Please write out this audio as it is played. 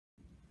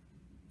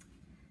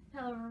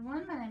Hello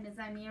everyone, my name is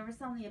Amy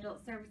Everson, the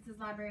Adult Services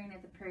Librarian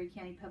at the Perry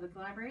County Public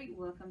Library.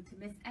 Welcome to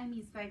Miss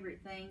Amy's Favorite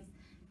Things,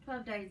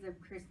 12 Days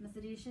of Christmas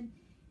Edition.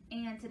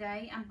 And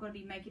today I'm going to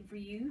be making for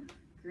you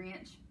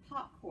Grinch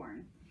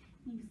popcorn.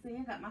 You can see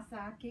I got my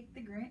sidekick,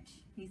 the Grinch.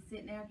 He's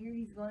sitting out here,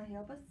 he's going to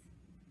help us.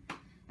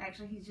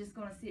 Actually, he's just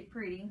going to sit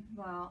pretty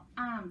while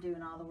I'm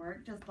doing all the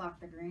work, just like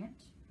the Grinch.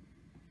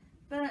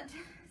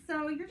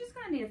 So you're just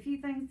going to need a few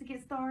things to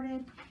get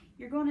started.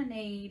 You're going to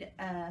need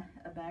a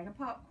bag of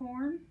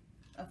popcorn,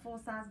 a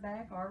full-size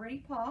bag already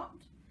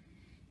popped,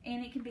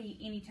 and it can be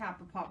any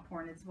type of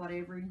popcorn. It's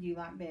whatever you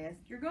like best.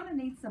 You're going to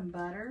need some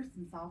butter,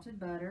 some salted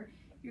butter.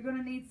 You're going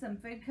to need some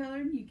food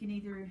coloring. You can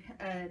either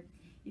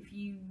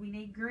we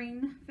need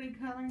green food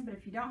coloring, but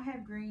if you don't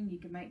have green, you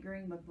can make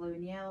green with blue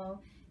and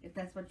yellow if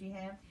that's what you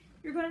have.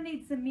 You're going to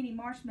need some mini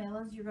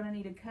marshmallows. You're going to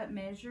need a cup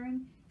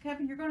measuring cup,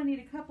 and you're going to need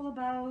a couple of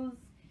bows,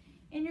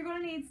 and you're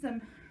going to need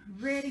some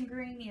red and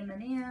green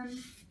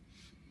M&Ms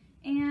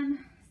and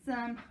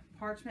some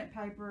parchment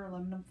paper,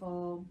 aluminum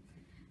foil,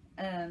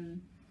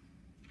 and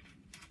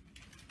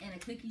a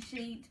cookie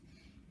sheet,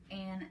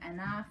 and a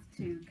knife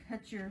to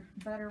cut your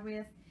butter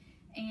with.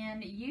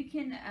 And you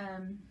can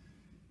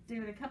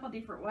do it a couple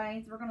different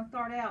ways. We're going to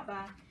start out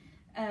by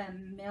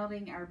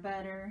melting our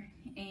butter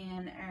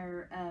and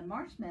our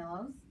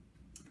marshmallows.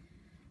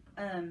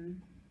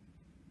 And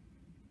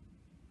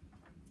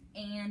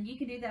you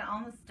can do that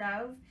on the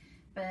stove,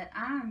 but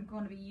I'm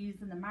going to be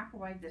using the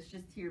microwave that's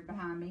just here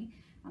behind me.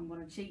 I'm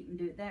going to cheat and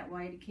do it that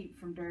way to keep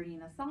from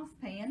dirtying a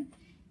saucepan.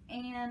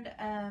 And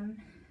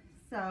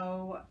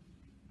so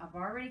I've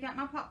already got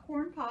my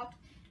popcorn popped.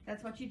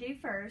 That's what you do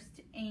first,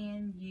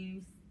 and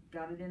you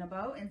got it in a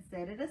bowl and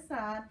set it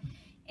aside.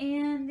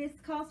 And this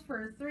calls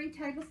for 3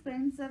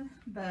 tablespoons of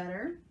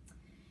butter,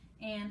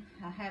 and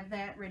I have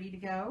that ready to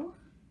go.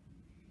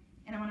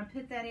 And I'm going to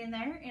put that in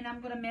there, and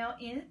I'm going to melt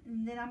it,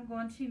 and then I'm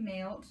going to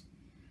melt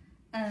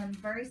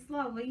very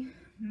slowly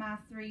my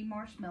 3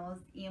 marshmallows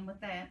in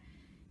with that.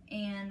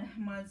 And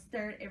I'm going to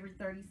stir it every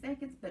 30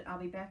 seconds, but I'll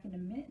be back in a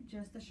minute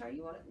just to show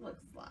you what it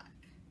looks like.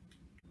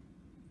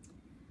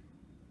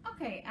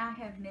 Okay, I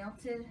have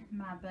melted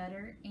my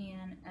butter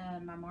and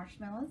my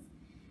marshmallows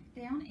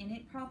down, and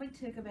it probably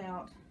took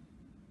about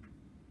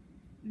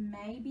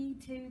maybe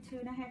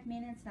 2.5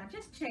 minutes. And I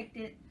just checked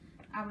it.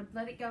 I would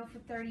let it go for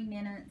 30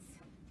 minutes.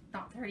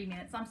 Not 30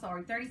 minutes, I'm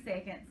sorry, 30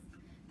 seconds.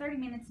 30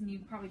 minutes and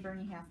you'd probably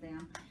burn your house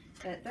down.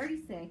 But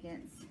 30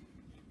 seconds,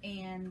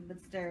 and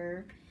would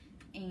stir,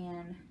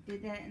 and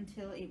did that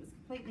until it was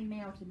completely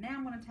melted. Now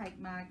I'm going to take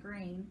my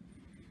green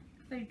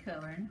food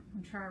coloring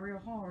and try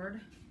real hard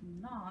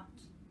not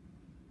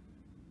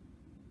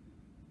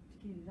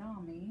to get it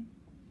on me.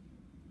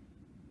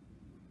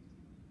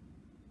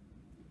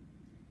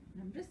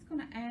 And I'm just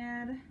going to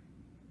add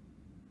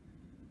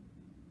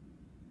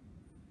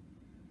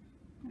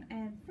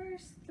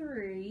first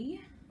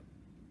 3.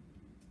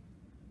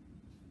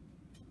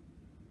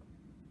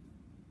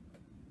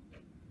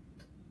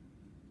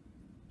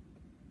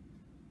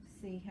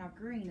 See how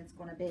green it's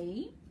going to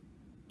be.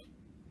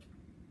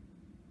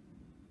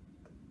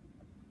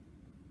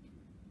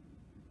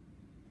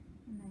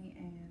 And I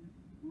add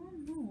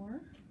 1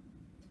 more.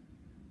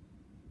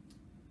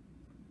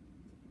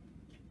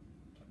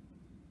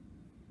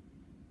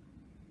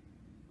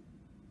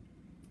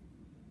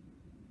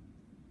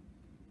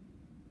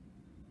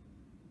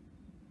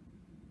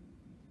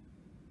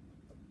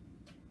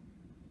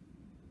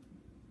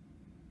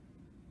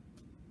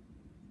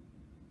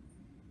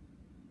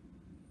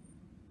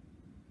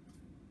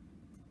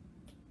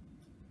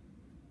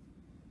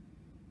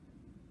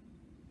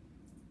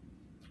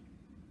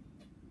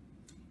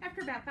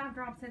 After about 5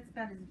 drops, that's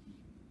about as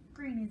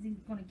green as he's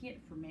going to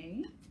get for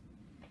me.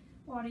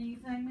 What do you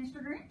think,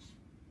 Mr. Grinch?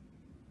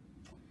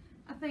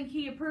 I think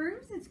he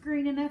approves. It's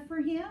green enough for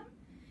him.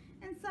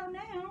 And so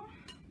now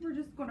we're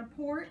just going to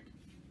pour it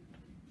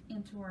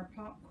into our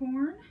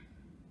popcorn.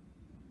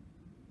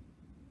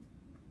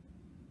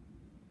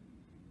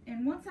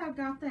 And once I've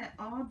got that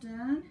all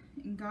done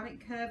and got it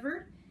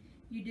covered,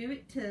 you do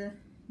it till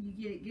you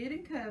get it good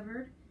and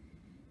covered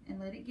and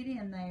let it get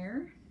in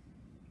there.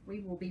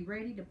 We will be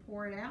ready to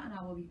pour it out, and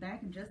I will be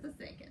back in just a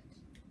second.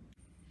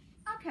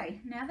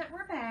 Okay, now that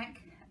we're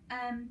back,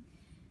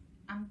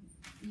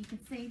 you can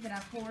see that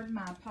I poured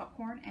my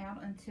popcorn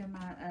out onto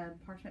my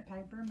parchment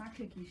paper, my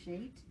cookie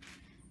sheet.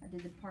 I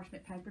did the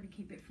parchment paper to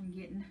keep it from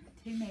getting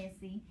too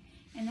messy.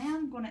 And now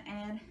I'm going to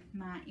add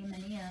my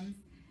M&Ms.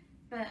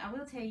 But I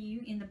will tell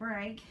you, in the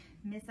break,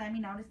 Miss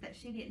Amy noticed that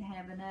she didn't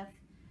have enough,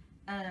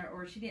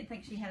 or she didn't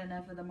think she had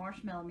enough of the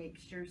marshmallow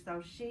mixture,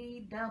 so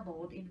she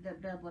ended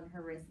up doubling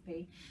her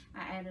recipe.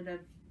 I added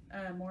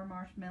more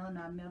marshmallow, and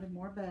I melted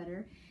more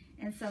butter.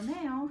 And so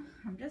now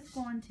I'm just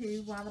going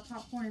to, while the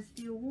popcorn is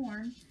still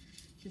warm,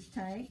 just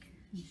take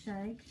and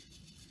shake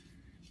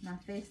my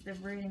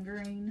festive red and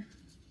green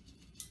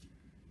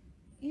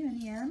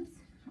M&Ms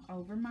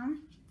over my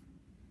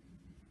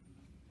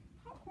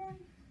popcorn.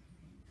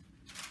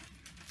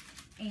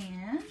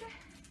 And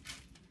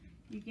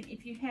you can,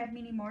 if you have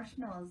mini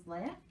marshmallows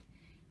left,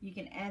 you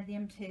can add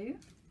them too.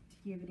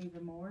 give it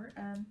even more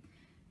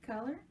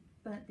color.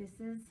 But this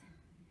is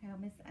how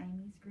Miss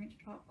Amy's Grinch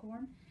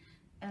popcorn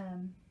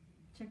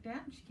checked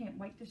out. She can't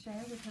wait to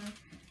share with her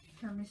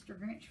Mr.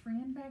 Grinch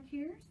friend back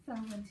here. So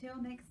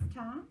until next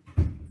time,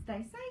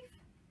 stay safe.